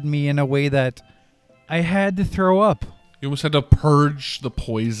intoxicated me in a way that I had to throw up. You almost had to purge the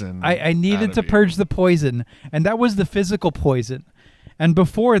poison. I needed to purge the poison, and that was the physical poison. And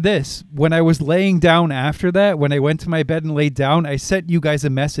before this, when I was laying down after that, when I went to my bed and laid down, I sent you guys a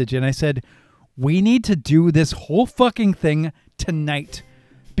message, and I said, we need to do this whole fucking thing tonight.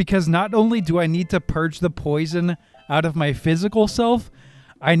 Because not only do I need to purge the poison out of my physical self,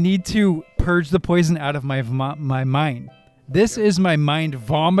 I need to purge the poison out of my mind. This is my mind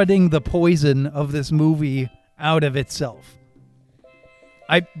vomiting the poison of this movie out of itself.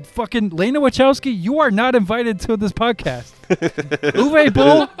 Lena Wachowski, you are not invited to this podcast.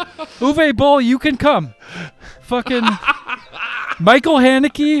 Uwe Boll, you can come. Fucking Michael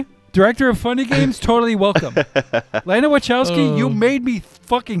Haneke, director of Funny Games, totally welcome. Lena Wachowski, you made me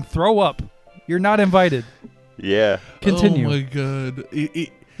fucking throw up. You're not invited. Yeah. Continue. Oh my god.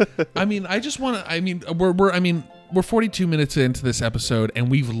 I mean, I just want to. I mean, we're 42 minutes into this episode, and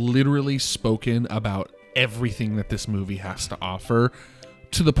we've literally spoken about everything that this movie has to offer,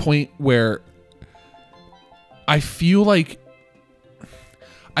 to the point where I feel like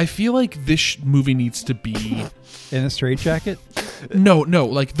this movie needs to be In a straitjacket? No,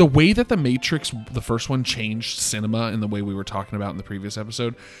 like the way that the Matrix, the first one, changed cinema in the way we were talking about in the previous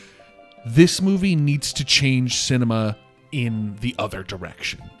episode. This movie needs to change cinema in the other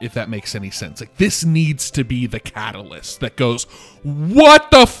direction, if that makes any sense. Like, this needs to be the catalyst that goes,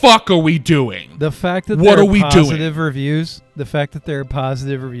 what the fuck are we doing? The fact that What there are we positive doing? reviews, the fact that there are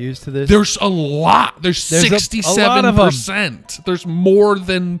positive reviews to this. There's a lot. There's There's a lot of 67%. There's more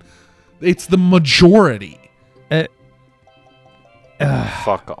than, it's the majority.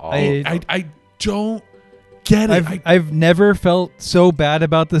 Fuck all. I don't get it. I've never felt so bad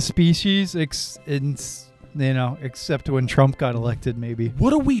about the species, except when Trump got elected, maybe.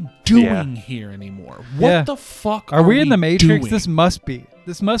 What are we doing here anymore? What Yeah. the fuck Are we in the Matrix? doing? This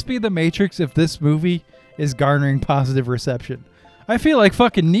must be the Matrix if this movie is garnering positive reception. I feel like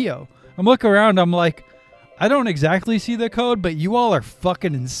fucking Neo. I'm looking around, I'm like, I don't exactly see the code, but you all are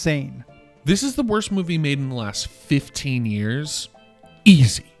fucking insane. This is the worst movie made in the last 15 years.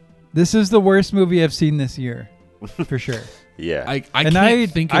 Easy. This is the worst movie I've seen this year, for sure. Yeah. I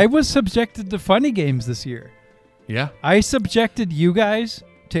can't think of... I was subjected to funny games this year. Yeah. I subjected you guys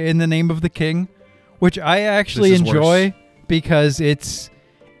to In the Name of the King, which I actually This is enjoy worse. because it's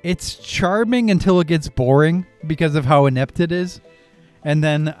charming until it gets boring because of how inept it is. And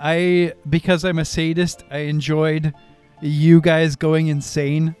then because I'm a sadist, I enjoyed you guys going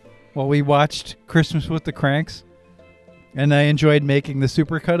insane while we watched Christmas with the Cranks. And I enjoyed making the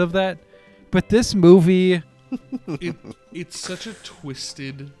supercut of that. But this movie... It's such a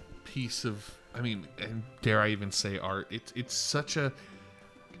twisted piece of, I mean, and dare I even say art. It's such a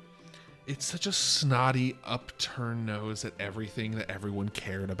snotty upturned nose at everything that everyone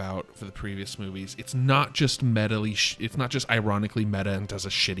cared about for the previous movies. It's not just it's not just ironically meta and does a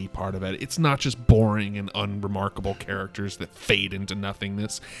shitty part of it. It's not just boring and unremarkable characters that fade into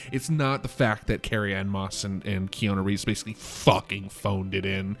nothingness. It's not the fact that Carrie Ann Moss and Keanu Reeves basically fucking phoned it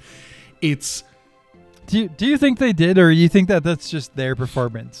in. It's... Do you think they did, or you think that that's just their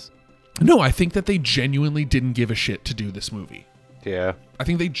performance? No, I think that they genuinely didn't give a shit to do this movie. Yeah. I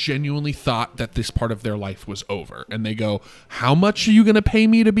think they genuinely thought that this part of their life was over. And they go, how much are you going to pay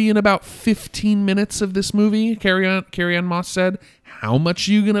me to be in about 15 minutes of this movie? Carrie Ann Moss said, how much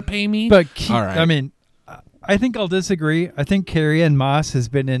are you going to pay me? But all right. I mean, I think I'll disagree. I think Carrie Ann Moss has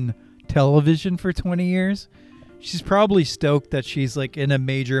been in television for 20 years. She's probably stoked that she's like in a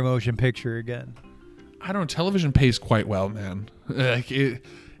major motion picture again. I don't know. Television pays quite well, man. I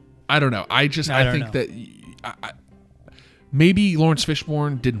don't know. I think that maybe Lawrence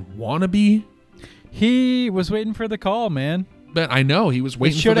Fishburne didn't want to be. He was waiting for the call, man. But I know he was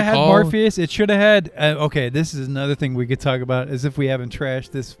waiting for the call. It should have had Morpheus. It should have had... okay, this is another thing we could talk about, as if we haven't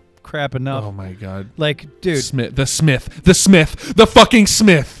trashed this crap enough. Oh, my God. Like, dude... The fucking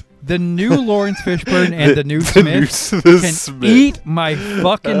Smith. The new Lawrence Fishburne and the new Smith can eat my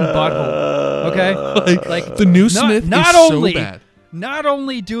fucking butthole. Okay? Like the new Smith is so bad. Not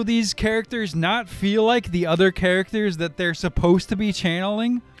only do these characters not feel like the other characters that they're supposed to be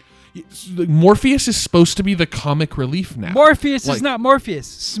channeling... Morpheus is supposed to be the comic relief now. Morpheus is not Morpheus.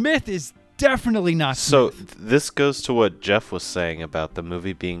 Smith is definitely not Smith. So this goes to what Jeff was saying about the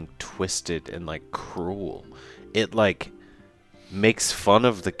movie being twisted and like cruel. It like makes fun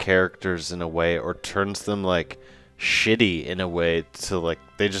of the characters in a way, or turns them like shitty in a way, to like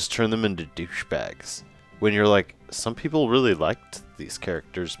they just turn them into douchebags. When you're like, some people really liked these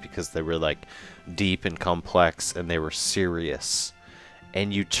characters because they were like deep and complex and they were serious,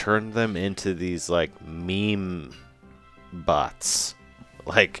 and you turn them into these like meme bots.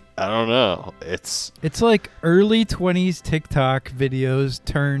 Like, I don't know. It's like early 20s TikTok videos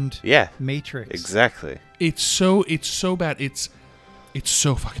turned Matrix. Exactly. It's so bad. It's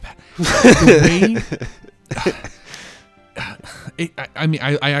so fucking bad. The way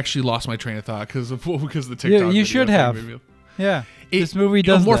I actually lost my train of thought because of the TikTok. You should have. Yeah. This movie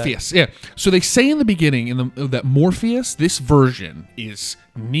does Morpheus. that. Yeah. So they say in the beginning that Morpheus, this version, is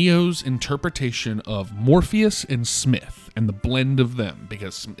Neo's interpretation of Morpheus and Smith and the blend of them,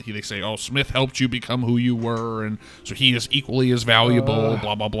 because they say, oh, Smith helped you become who you were, and so he is equally as valuable,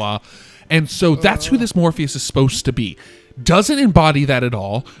 blah, blah, blah. And so that's who this Morpheus is supposed to be. Doesn't embody that at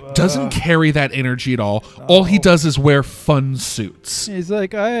all. Doesn't carry that energy at all. All he does is wear fun suits. He's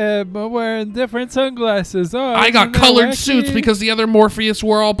like, I am wearing different sunglasses. Oh, I got colored suits because the other Morpheus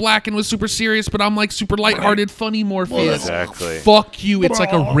wore all black and was super serious, but I'm like super lighthearted, funny Morpheus. Exactly. Fuck you. It's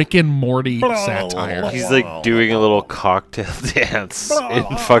like a Rick and Morty satire. He's like doing a little cocktail dance in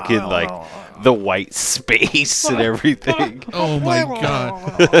fucking like the white space and everything. Oh my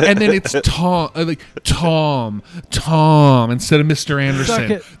God. And then it's Tom instead of Mr.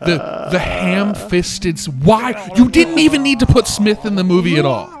 Anderson. The ham-fisted. Why? You didn't even need to put Smith in the movie at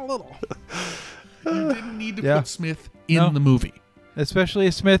all. You didn't need to put Smith in the movie. Especially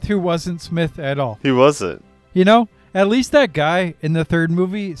a Smith who wasn't Smith at all. He wasn't. You know? At least that guy in the third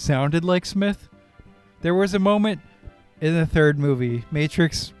movie sounded like Smith. There was a moment in the third movie,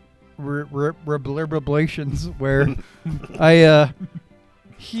 Matrix Rebarfiblations, where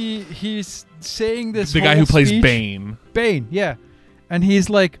he's saying this. The guy whole who plays speech. Bane. Bane, yeah. And he's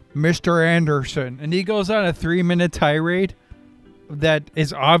like, Mr. Anderson. And he goes on a 3-minute tirade that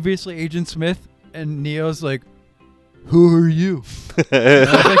is obviously Agent Smith. And Neo's like, who are you? And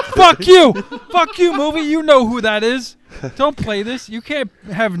I was like, fuck you! Fuck you, movie. You know who that is. Don't play this. You can't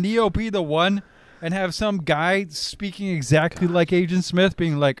have Neo be the one and have some guy speaking exactly like Agent Smith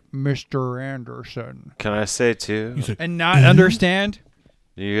being like, Mr. Anderson. Can I say too? He's like, And not understand.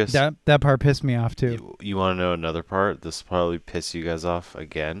 You guys, That part pissed me off too. you want to know another part? This will probably piss you guys off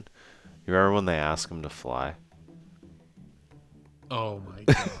again. You remember when they asked him to fly? oh my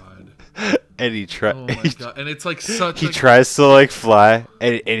god. And he Oh my god. And it's like such he a tries to like fly,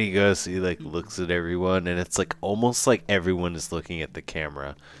 and he goes, he like looks at everyone, and it's like almost like everyone is looking at the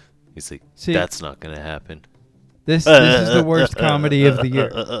camera. He's like, See, that's not gonna happen. This is the worst comedy of the year.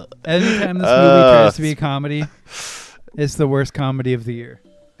 Anytime this movie tries to be a comedy, it's the worst comedy of the year.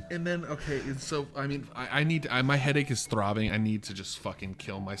 And then, okay, so, I mean, I need, my headache is throbbing. I need to just fucking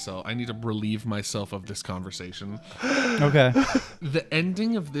kill myself. I need to relieve myself of this conversation. Okay. The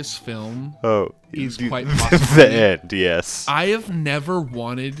ending of this film Is is quite the possibly... end, yes. I have never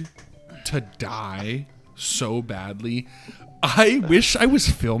wanted to die so badly. I wish I was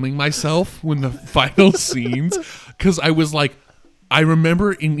filming myself when the final scenes, because I was like, I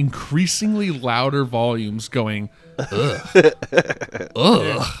remember in increasingly louder volumes going, ugh,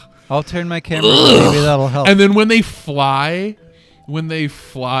 ugh. I'll turn my camera on. Maybe that'll help. And then when they fly,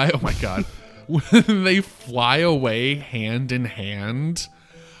 oh my god, when they fly away hand in hand,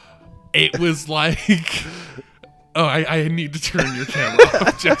 it was like, oh, I need to turn your camera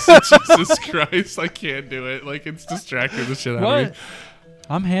off, Jesse. Jesus Christ, I can't do it. Like, it's distracting the shit out of What? me.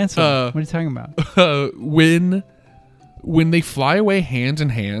 I'm handsome. What are you talking about? When they fly away hand in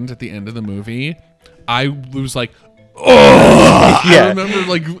hand at the end of the movie, I was like, oh! Yeah. I remember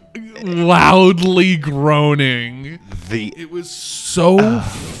like loudly groaning. It was so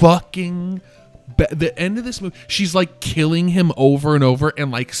fucking the end of this movie, she's like killing him over and over and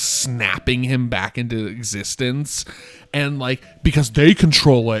like snapping him back into existence, and like because they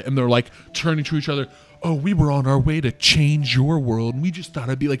control it and they're like turning to each other, oh, we were on our way to change your world and we just thought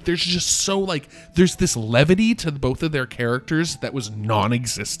I'd be like, there's just so like there's this levity to both of their characters that was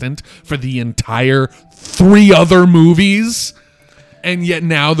non-existent for the entire 3 other movies, and yet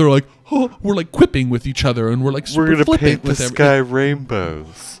now they're like, oh, we're like quipping with each other and we're like super We're gonna flippant paint the with sky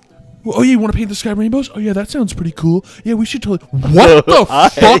rainbows. Oh, yeah, you want to paint the sky rainbows? Oh, yeah, that sounds pretty cool. Yeah, we should totally... What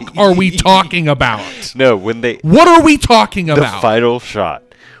the fuck are we talking about? No, when they... What are we talking The about? final shot,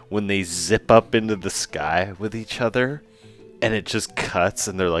 when they zip up into the sky with each other, and it just cuts,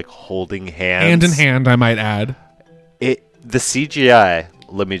 and they're like holding hands. Hand in hand, I might add. The CGI,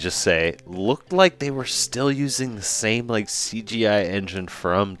 let me just say, looked like they were still using the same like CGI engine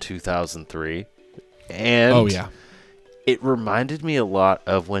from 2003. And... Oh, yeah. It reminded me a lot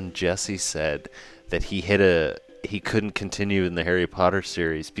of when Jesse said that he couldn't continue in the Harry Potter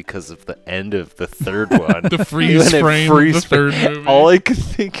series because of the end of the third one. The freeze frame of the third movie. All I could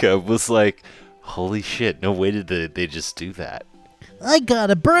think of was like, holy shit, no way did they just do that. I got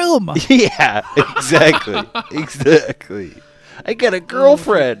a broom. Yeah, exactly. Exactly. I got a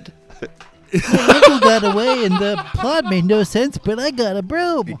girlfriend. Uncle got away and the plot made no sense, but I got a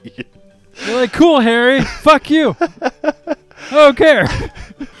broom. You're like, cool, Harry. Fuck you. I don't care.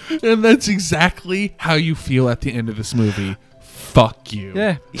 And that's exactly how you feel at the end of this movie. Fuck you.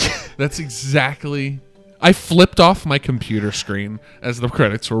 Yeah. That's exactly... I flipped off my computer screen as the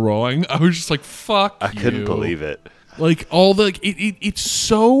credits were rolling. I was just like, fuck you. I couldn't believe it. Like, all the... It's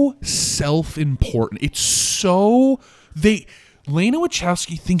so self-important. It's so... Lena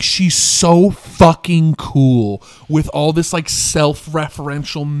Wachowski thinks she's so fucking cool with all this like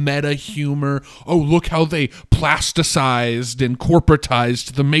self-referential meta humor. Oh, look how they plasticized and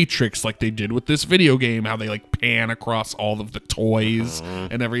corporatized the Matrix like they did with this video game. How they like pan across all of the toys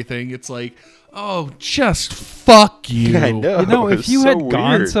and everything. It's like, oh, just fuck you. I know. You know, It if was you so had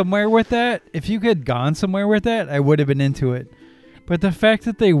gone weird. somewhere with that, I would have been into it. But the fact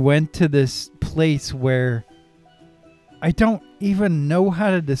that they went to this place where I don't even know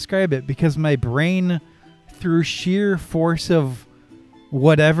how to describe it, because my brain, through sheer force of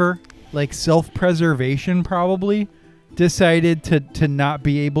whatever, like self-preservation probably, decided to not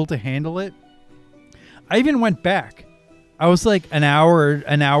be able to handle it. I even went back. I was like an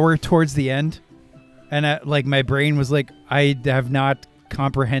hour towards the end, and like my brain was like, I have not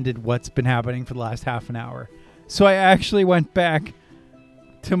comprehended what's been happening for the last half an hour. So I actually went back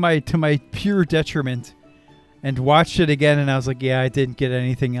to my pure detriment and watched it again, and I was like, yeah, I didn't get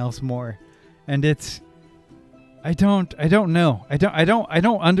anything else more. And it's I don't know. I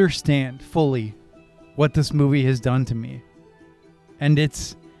don't understand fully what this movie has done to me. And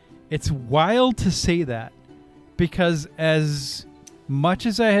it's wild to say that, because as much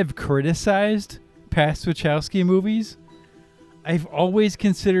as I have criticized past Wachowski movies, I've always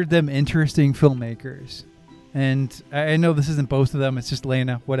considered them interesting filmmakers. And I know this isn't both of them, it's just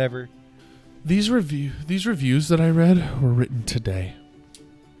Lena, whatever. These reviews that I read were written today.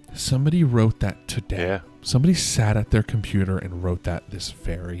 Somebody wrote that today. Yeah. Somebody sat at their computer and wrote that this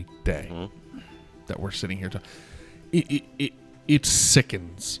very day that we're sitting here. It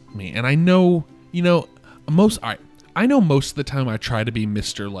sickens me. And I know, I know most of the time I try to be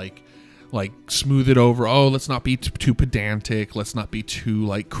Mr. like smooth it over. Oh, let's not be too pedantic. Let's not be too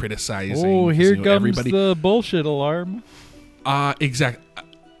like criticizing. Oh, here comes everybody. the bullshit alarm. Exactly.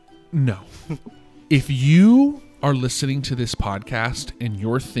 No. If you are listening to this podcast and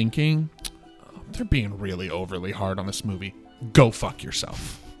you're thinking, oh, they're being really overly hard on this movie, go fuck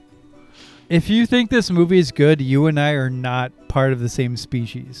yourself. If you think this movie is good, you and I are not part of the same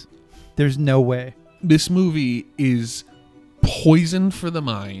species. There's no way. This movie is poison for the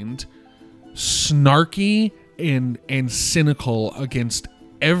mind, snarky and cynical against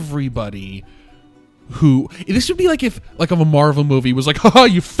everybody. This would be like if like of a Marvel movie was like, haha,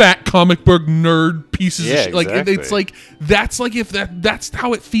 you fat comic book nerd pieces of shit. Exactly. Like it's like if that's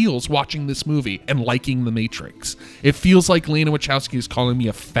how it feels watching this movie and liking The Matrix. It feels like Lana Wachowski is calling me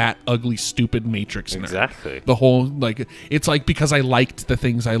a fat, ugly, stupid Matrix nerd. Exactly. The whole like it's like because I liked the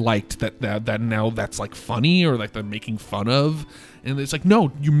things I liked that now that's like funny or like they're making fun of. And it's like,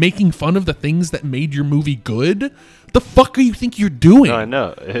 no, you're making fun of the things that made your movie good. The fuck do you think you're doing? No, I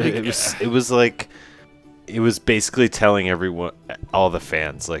know. It was basically telling everyone, all the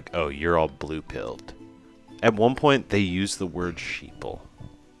fans, like, oh, you're all blue-pilled. At one point, they used the word sheeple.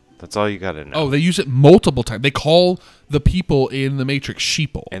 That's all you got to know. Oh, they use it multiple times. They call the people in the Matrix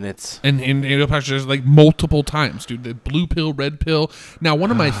sheeple. And it's... And there's like multiple times, dude. The blue pill, red pill. Now,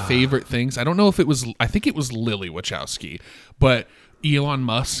 one of my favorite things, I don't know if it was, I think it was Lily Wachowski, but Elon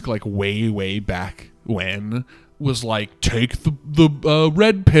Musk, like way back when... was like, take the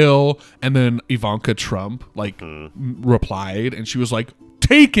red pill, and then Ivanka Trump replied, and she was like,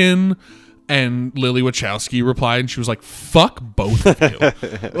 taken, and Lily Wachowski replied, and she was like, fuck both of you.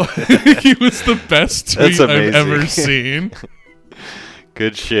 It was the best tweet I've ever seen.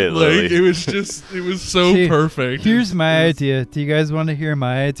 Good shit, Lily. Like, it was so perfect. Here's my idea. Do you guys want to hear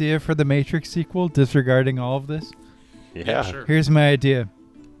my idea for the Matrix sequel, disregarding all of this? Yeah. Sure. Here's my idea.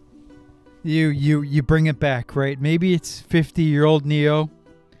 You bring it back, right? Maybe it's 50-year-old Neo.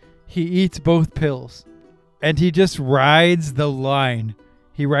 He eats both pills, and he just rides the line.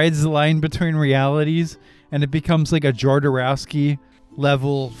 He rides the line between realities, and it becomes like a Jodorowsky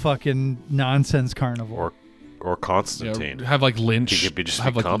level fucking nonsense carnival. Or Constantine. Yeah, have like Lynch. He could be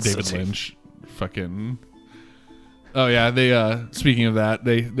have like David Lynch. Fucking. Oh yeah, they. Speaking of that,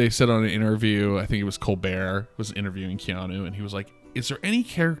 they said on an interview, I think it was Colbert was interviewing Keanu, and he was like, is there any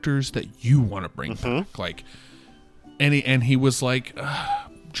characters that you want to bring back? Like, and he was like,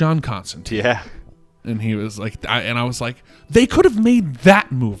 John Constantine. Yeah. And he was like, I was like, they could have made that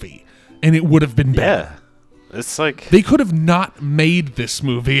movie, and it would have been better. Yeah. It's like they could have not made this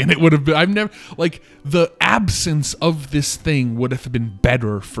movie, and it would have been. I've never like the absence of this thing would have been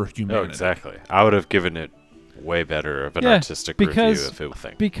better for humanity. Oh, exactly. I would have given it way better of an artistic review if it was a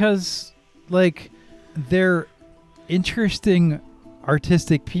thing. Because like they're interesting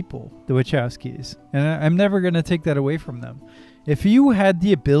artistic people, the Wachowskis, and I'm never going to take that away from them. If you had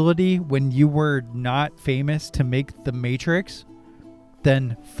the ability when you were not famous to make The Matrix,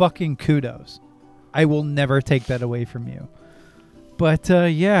 then fucking kudos. I will never take that away from you. But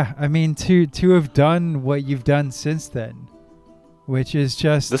yeah, I mean, to have done what you've done since then, which is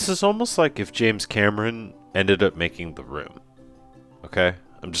just... This is almost like if James Cameron ended up making The Room. Okay?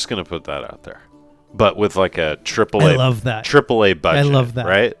 I'm just going to put that out there. But with like a AAA, I love that. AAA budget. I love that.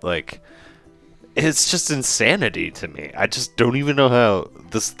 Right? Like, it's just insanity to me. I just don't even know how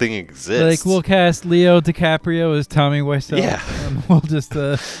this thing exists. Like, we'll cast Leo DiCaprio as Tommy Wiseau. Yeah. And we'll just,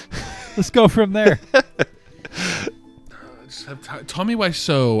 let's go from there. Tommy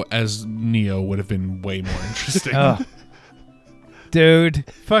Wiseau as Neo would have been way more interesting.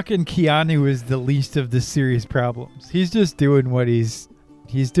 Dude, fucking Keanu is the least of the serious problems. He's just doing what he's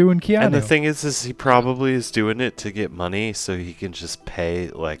doing Keanu. And the thing is he probably is doing it to get money so he can just pay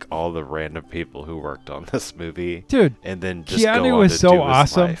like all the random people who worked on this movie. Dude, and then just Keanu go on was to so do his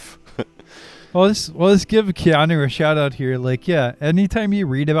awesome. life. Well, let's give Keanu a shout out here. Like, yeah, anytime you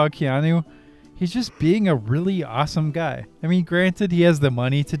read about Keanu, he's just being a really awesome guy. I mean, granted, he has the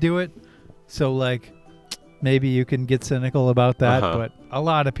money to do it, so like, maybe you can get cynical about that. But a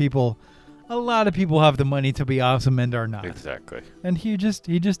lot of people have the money to be awesome and are not. Exactly. And he just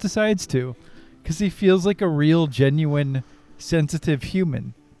decides to, because he feels like a real, genuine, sensitive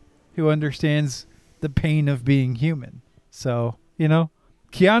human who understands the pain of being human. So,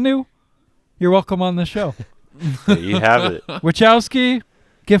 Keanu, you're welcome on the show. There you have it. Wachowski,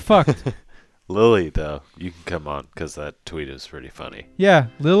 get fucked. Lily, though, you can come on because that tweet is pretty funny. Yeah,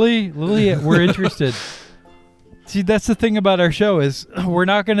 Lily, we're interested. See, that's the thing about our show is we're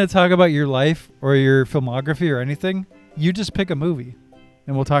not going to talk about your life or your filmography or anything. You just pick a movie,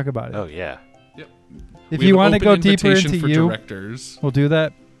 and we'll talk about it. Oh, yeah. Yep. If you want to go deeper into for you, directors. we'll do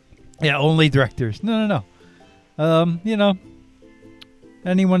that. Yeah, only directors. No.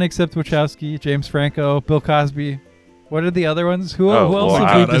 Anyone except Wachowski, James Franco, Bill Cosby. What are the other ones? Who else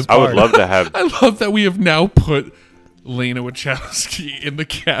have we disbarred? I would love to have... I love that we have now put Lena Wachowski in the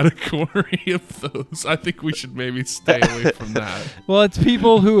category of those. I think we should maybe stay away from that. Well, it's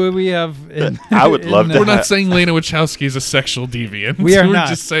people who we have in... I would love to We're not saying Lena Wachowski is a sexual deviant. We are We're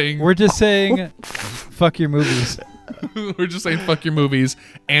not. We're just saying fuck your movies. We're just saying fuck your movies,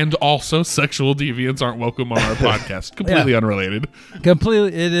 and also sexual deviants aren't welcome on our podcast. Completely unrelated. It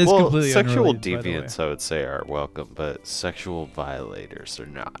is completely sexual unrelated, deviants, I would say, are welcome, but sexual violators are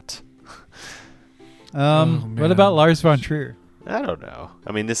not. What about Lars von Trier? I don't know.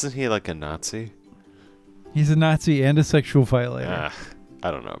 I mean, isn't he like a Nazi? He's a Nazi and a sexual violator. I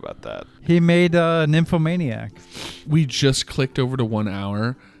don't know about that. He made Nymphomaniac. We just clicked over to 1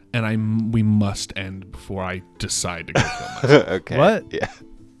 hour, and we must end before I decide to go kill myself. Okay. What? Yeah.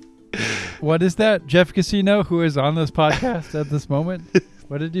 What is that? Jeff Casino, who is on this podcast at this moment?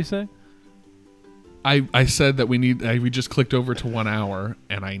 What did you say? I said that we just clicked over to 1 hour,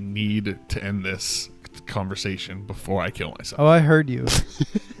 and I need to end this conversation before I kill myself. Oh, I heard you.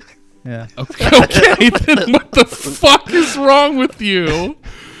 Yeah. Okay, then what the fuck is wrong with you?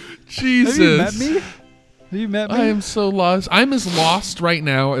 Jesus. Have you met me? I am so lost. I'm as lost right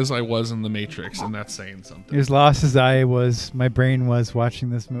now as I was in The Matrix, and that's saying something. As lost as my brain was watching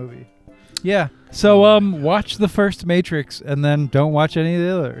this movie. Yeah. So watch the first Matrix and then don't watch any of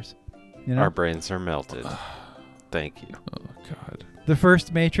the others. Our brains are melted. Thank you. Oh God. The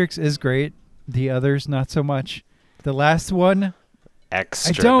first Matrix is great. The others not so much. The last one,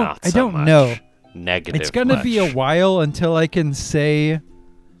 Extra. I don't know. Negative. It's gonna be a while until I can say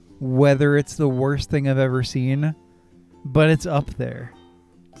whether it's the worst thing I've ever seen, but it's up there.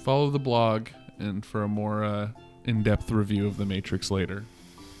 Follow the blog and for a more in-depth review of The Matrix later.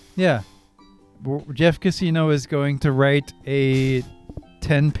 Yeah. Jeff Casino is going to write a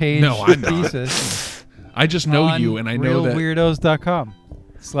 10-page thesis. I just know you, and I know that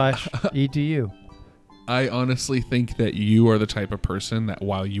realweirdos.com/edu. I honestly think that you are the type of person that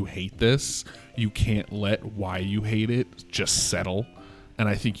while you hate this, you can't let why you hate it just settle. And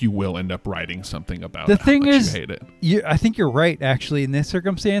I think you will end up writing something about the how thing much is, you hate it. I think you're right, actually, in this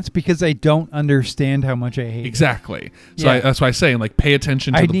circumstance, because I don't understand how much I hate Exactly. So Yeah. that's why I'm saying, pay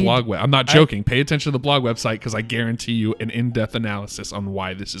attention to the blog web. I'm not joking. Pay attention to the blog website because I guarantee you an in-depth analysis on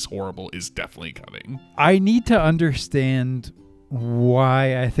why this is horrible is definitely coming. I need to understand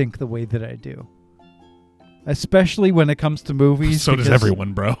why I think the way that I do. Especially when it comes to movies. So does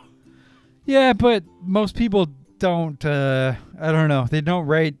everyone, bro. Yeah, but most people don't, I don't know. They don't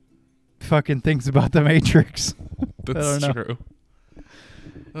write fucking things about the Matrix. That's true.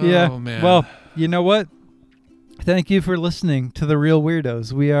 Yeah. Oh, man. Well, you know what? Thank you for listening to The Real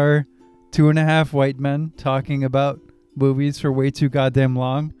Weirdos. We are 2.5 white men talking about movies for way too goddamn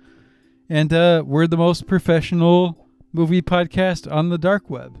long. And we're the most professional movie podcast on the dark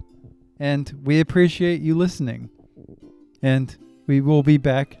web. And we appreciate you listening. And we will be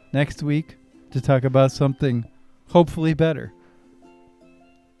back next week to talk about something hopefully better.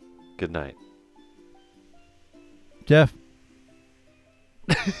 Good night. Jeff.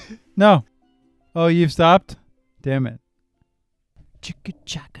 No. Oh, you've stopped? Damn it. Chicka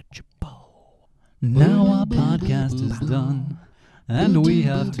chacka chapo. Now our podcast is done, and we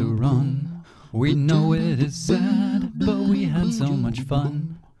have to run. We know it is sad, but we had so much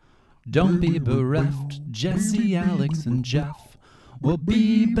fun. Don't be bereft, Jesse, Alex, and Jeff. We'll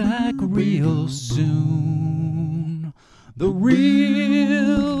be back real soon. The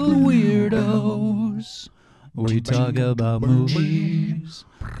Real Weirdos. We talk about movies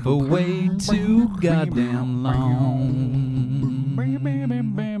for way too goddamn long.